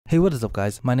Hey, what is up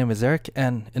guys? My name is Eric,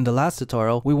 and in the last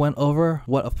tutorial we went over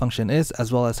what a function is as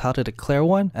well as how to declare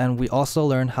one, and we also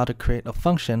learned how to create a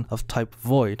function of type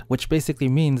void, which basically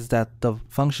means that the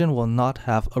function will not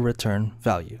have a return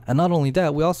value. And not only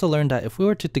that, we also learned that if we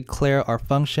were to declare our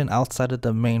function outside of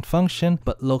the main function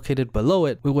but located below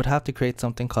it, we would have to create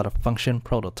something called a function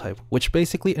prototype, which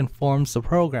basically informs the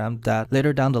program that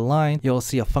later down the line you'll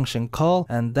see a function call,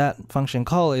 and that function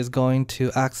call is going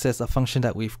to access a function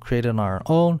that we've created on our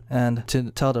own and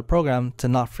to tell the program to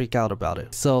not freak out about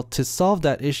it. So to solve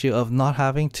that issue of not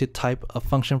having to type a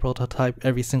function prototype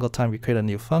every single time you create a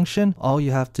new function, all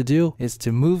you have to do is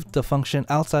to move the function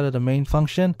outside of the main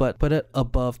function but put it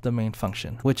above the main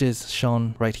function, which is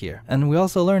shown right here. And we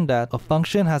also learned that a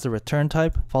function has a return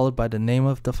type followed by the name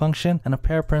of the function and a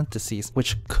pair of parentheses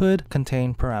which could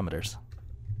contain parameters.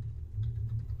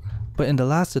 But in the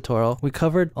last tutorial, we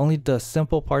covered only the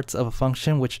simple parts of a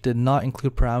function which did not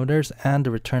include parameters, and the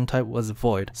return type was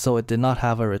void, so it did not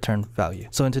have a return value.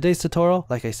 So in today's tutorial,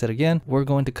 like I said again, we're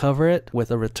going to cover it with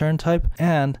a return type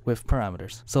and with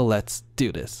parameters. So let's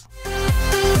do this.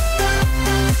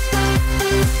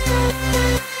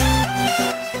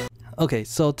 Okay,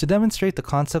 so to demonstrate the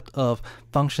concept of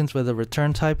functions with a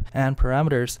return type and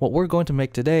parameters, what we're going to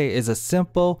make today is a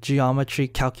simple geometry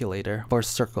calculator for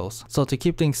circles. So to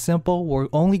keep things simple, we're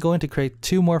only going to create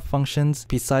 2 more functions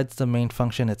besides the main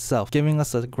function itself, giving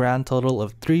us a grand total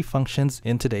of 3 functions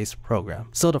in today's program.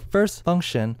 So the first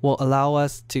function will allow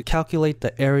us to calculate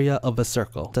the area of a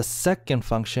circle. The second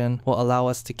function will allow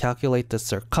us to calculate the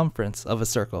circumference of a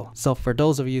circle. So for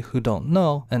those of you who don't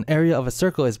know, an area of a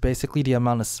circle is basically the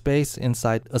amount of space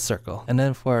inside a circle, and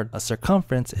then for a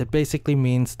circumference it basically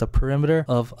means the perimeter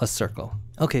of a circle.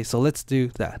 Okay, so let's do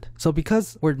that. So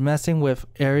because we're messing with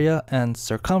area and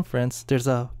circumference, there's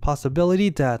a possibility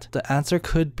that the answer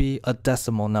could be a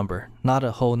decimal number, not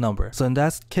a whole number. So in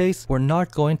that case, we're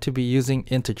not going to be using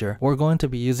integer. We're going to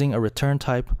be using a return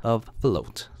type of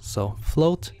float. So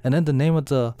float, and then the name of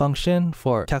the function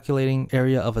for calculating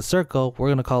area of a circle, we're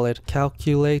going to call it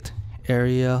calculate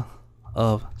area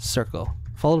of circle,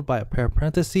 followed by a pair of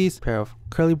parentheses, pair of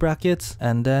curly brackets,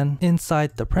 and then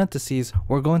inside the parentheses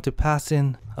we're going to pass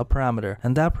in a parameter,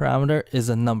 and that parameter is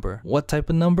a number. What type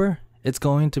of number? It's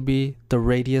going to be the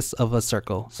radius of a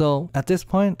circle. So at this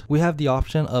point we have the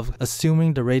option of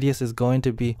assuming the radius is going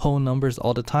to be whole numbers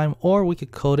all the time, or we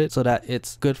could code it so that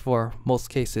it's good for most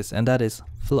cases, and that is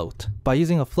float. By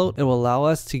using a float, it will allow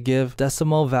us to give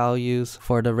decimal values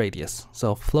for the radius.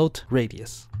 So float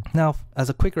radius. Now, as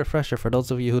a quick refresher for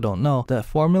those of you who don't know, the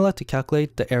formula to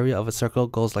calculate the area of a circle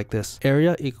goes like this.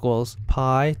 Area equals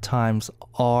pi times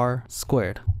r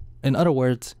squared. In other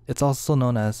words, it's also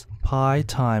known as pi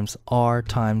times r,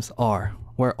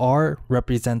 where r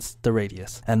represents the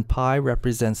radius and pi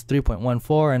represents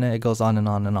 3.14, and then it goes on and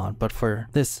on and on. But for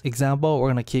this example,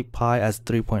 we're going to keep pi as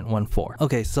 3.14.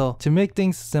 Okay, so to make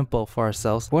things simple for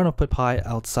ourselves, we're going to put pi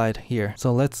outside here.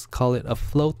 So let's call it a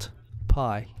float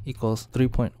pi equals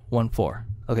 3.14.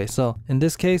 Okay, so in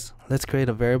this case, let's create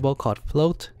a variable called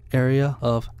float area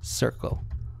of circle,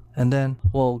 and then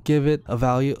we'll give it a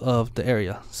value of the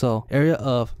area. So area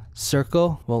of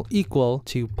circle will equal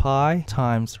to pi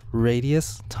times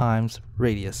radius,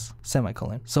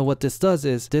 semicolon. So what this does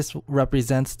is this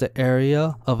represents the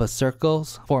area of a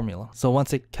circle's formula. So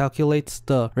once it calculates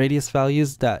the radius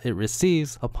values that it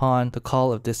receives upon the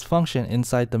call of this function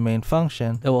inside the main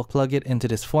function, it will plug it into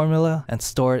this formula and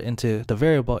store it into the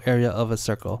variable area of a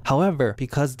circle. However,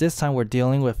 because this time we're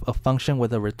dealing with a function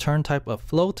with a return type of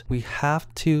float, we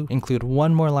have to include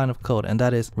one more line of code, and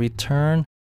that is return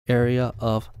area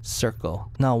of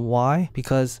circle. Now why?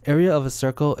 Because area of a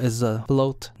circle is a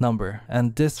float number,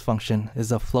 and this function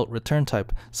is a float return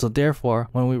type. So therefore,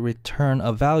 when we return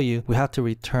a value, we have to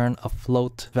return a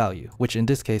float value, which in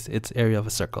this case, it's area of a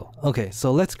circle. Okay,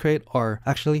 so let's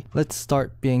let's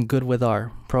start being good with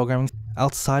our programming.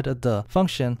 Outside of the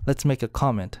function, let's make a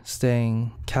comment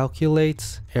saying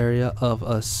calculates area of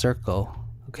a circle.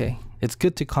 Okay, it's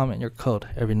good to comment your code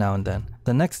every now and then.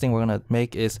 The next thing we're going to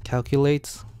make is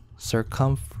calculates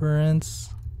circumference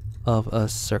of a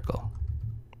circle.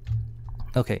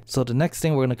 Okay, so the next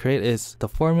thing we're going to create is the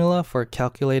formula for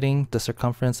calculating the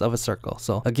circumference of a circle.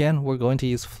 So again, we're going to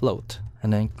use float,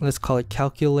 and then let's call it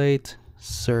calculate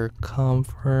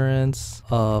circumference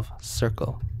of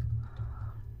circle.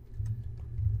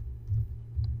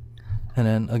 And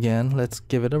then again, let's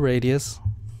give it a radius,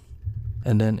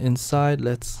 and then inside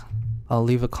I'll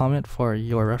leave a comment for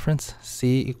your reference.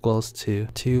 C equals to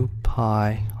 2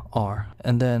 pi r,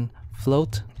 and then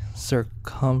float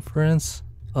circumference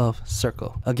of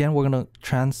circle. Again, we're going to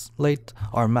translate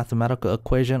our mathematical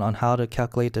equation on how to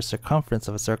calculate the circumference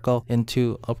of a circle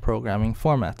into a programming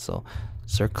format. So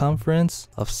circumference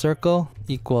of circle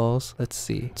equals, let's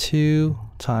see, 2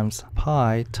 times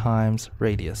pi times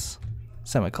radius,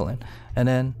 semicolon. And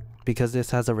then because this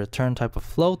has a return type of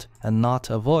float and not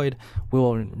a void, we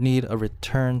will need a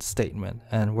return statement.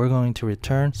 And we're going to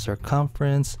return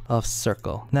circumference of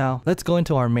circle. Now, let's go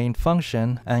into our main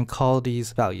function and call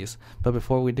these values. But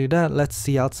before we do that, let's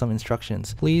see out some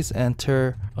instructions. Please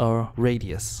enter a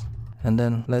radius. And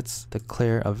then let's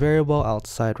declare a variable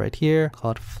outside right here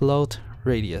called float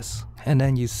radius. And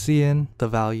then you see in the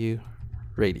value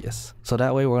radius. So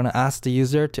that way we're going to ask the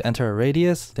user to enter a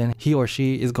radius, then he or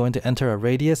she is going to enter a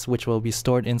radius which will be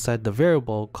stored inside the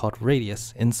variable called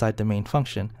radius inside the main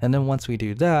function. And then once we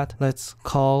do that, let's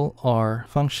call our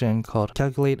function called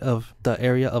calculate of the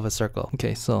area of a circle.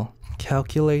 Okay, so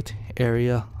calculate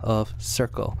area of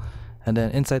circle. And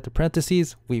then inside the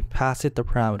parentheses, we pass it the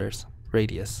parameters,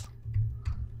 radius,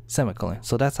 semicolon.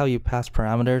 So that's how you pass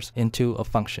parameters into a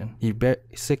function. You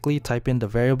basically type in the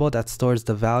variable that stores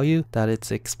the value that it's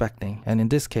expecting. And in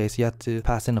this case, you have to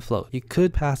pass in a float. You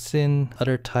could pass in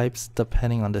other types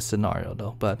depending on the scenario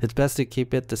though, but it's best to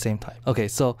keep it the same type. Okay,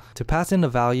 so to pass in the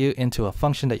value into a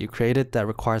function that you created that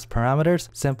requires parameters,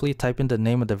 simply type in the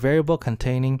name of the variable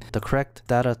containing the correct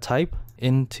data type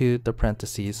into the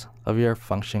parentheses of your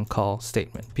function call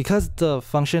statement. Because the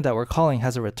function that we're calling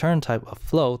has a return type of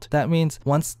float, that means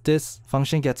once this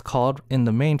function gets called in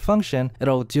the main function,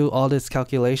 it'll do all this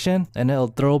calculation and it'll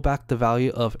throw back the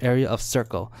value of area of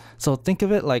circle. So think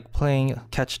of it like playing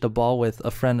catch the ball with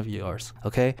a friend of yours,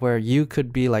 okay? Where you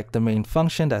could be like the main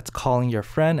function that's calling your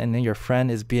friend, and then your friend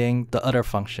is being the other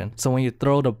function. So when you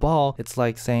throw the ball, it's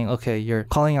like saying, okay, you're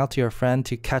calling out to your friend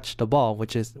to catch the ball,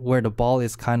 which is where the ball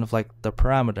is kind of like the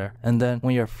parameter. And then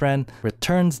when your friend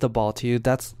returns the ball to you,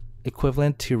 that's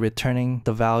equivalent to returning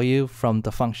the value from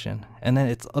the function. And then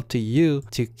it's up to you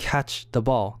to catch the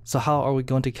ball. So how are we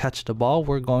going to catch the ball?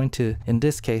 We're going to, in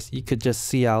this case, you could just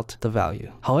see out the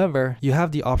value. However, you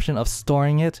have the option of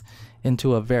storing it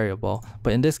into a variable,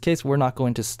 but in this case we're not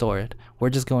going to store it. We're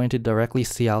just going to directly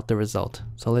see out the result.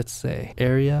 So let's say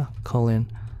area colon,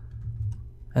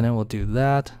 and then we'll do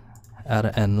that, add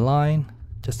an end line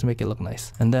just to make it look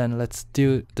nice. And then let's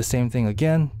do the same thing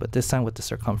again, but this time with the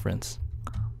circumference.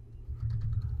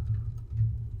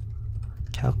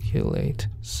 Calculate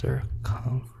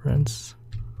circumference.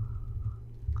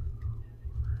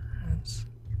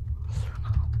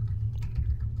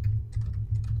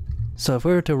 So if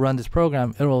we were to run this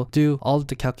program, it will do all of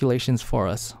the calculations for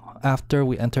us after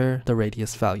we enter the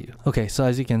radius value. Okay, so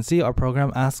as you can see, our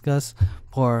program asks us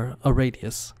for a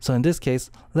radius. So in this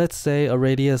case, let's say a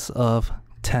radius of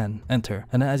 10, enter.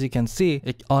 And then as you can see,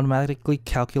 it automatically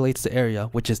calculates the area,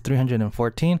 which is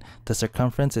 314. The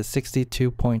circumference is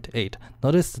 62.8.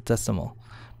 Notice the decimal,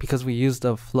 because we used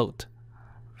a float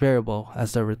variable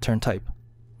as the return type.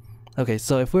 Okay,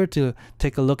 so if we were to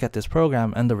take a look at this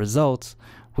program and the results,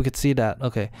 we could see that,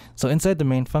 okay, so inside the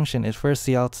main function, it first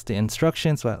sees out the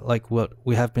instructions, like what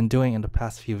we have been doing in the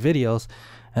past few videos,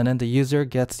 and then the user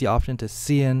gets the option to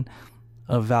see in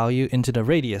a value into the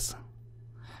radius.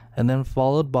 And then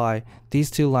followed by these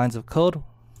two lines of code,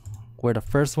 where the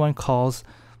first one calls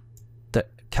the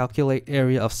calculate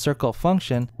area of circle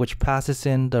function, which passes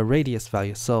in the radius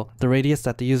value. So the radius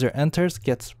that the user enters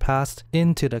gets passed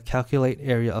into the calculate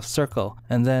area of circle.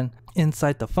 And then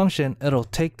inside the function, it'll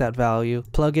take that value,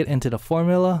 plug it into the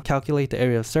formula, calculate the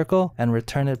area of circle, and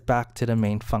return it back to the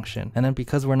main function. And then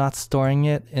because we're not storing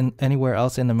it in anywhere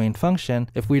else in the main function,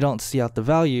 if we don't see out the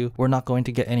value, we're not going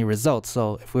to get any results.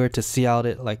 So if we were to see out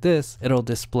it like this, it'll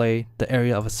display the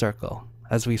area of a circle.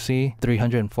 As we see,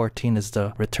 314 is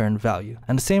the return value.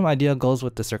 And the same idea goes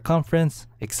with the circumference,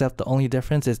 except the only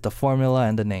difference is the formula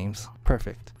and the names.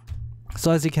 Perfect.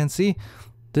 So as you can see,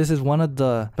 this is one of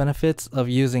the benefits of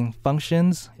using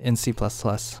functions in C++,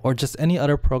 or just any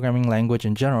other programming language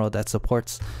in general that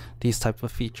supports these type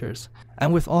of features.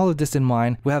 And with all of this in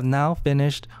mind, we have now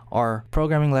finished our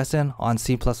programming lesson on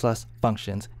C++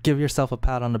 functions. Give yourself a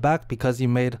pat on the back because you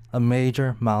made a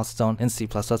major milestone in C++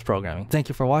 programming. Thank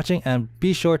you for watching, and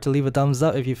be sure to leave a thumbs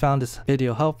up if you found this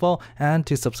video helpful, and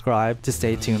to subscribe to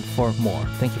stay tuned for more.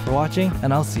 Thank you for watching,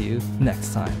 and I'll see you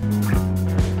next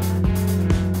time.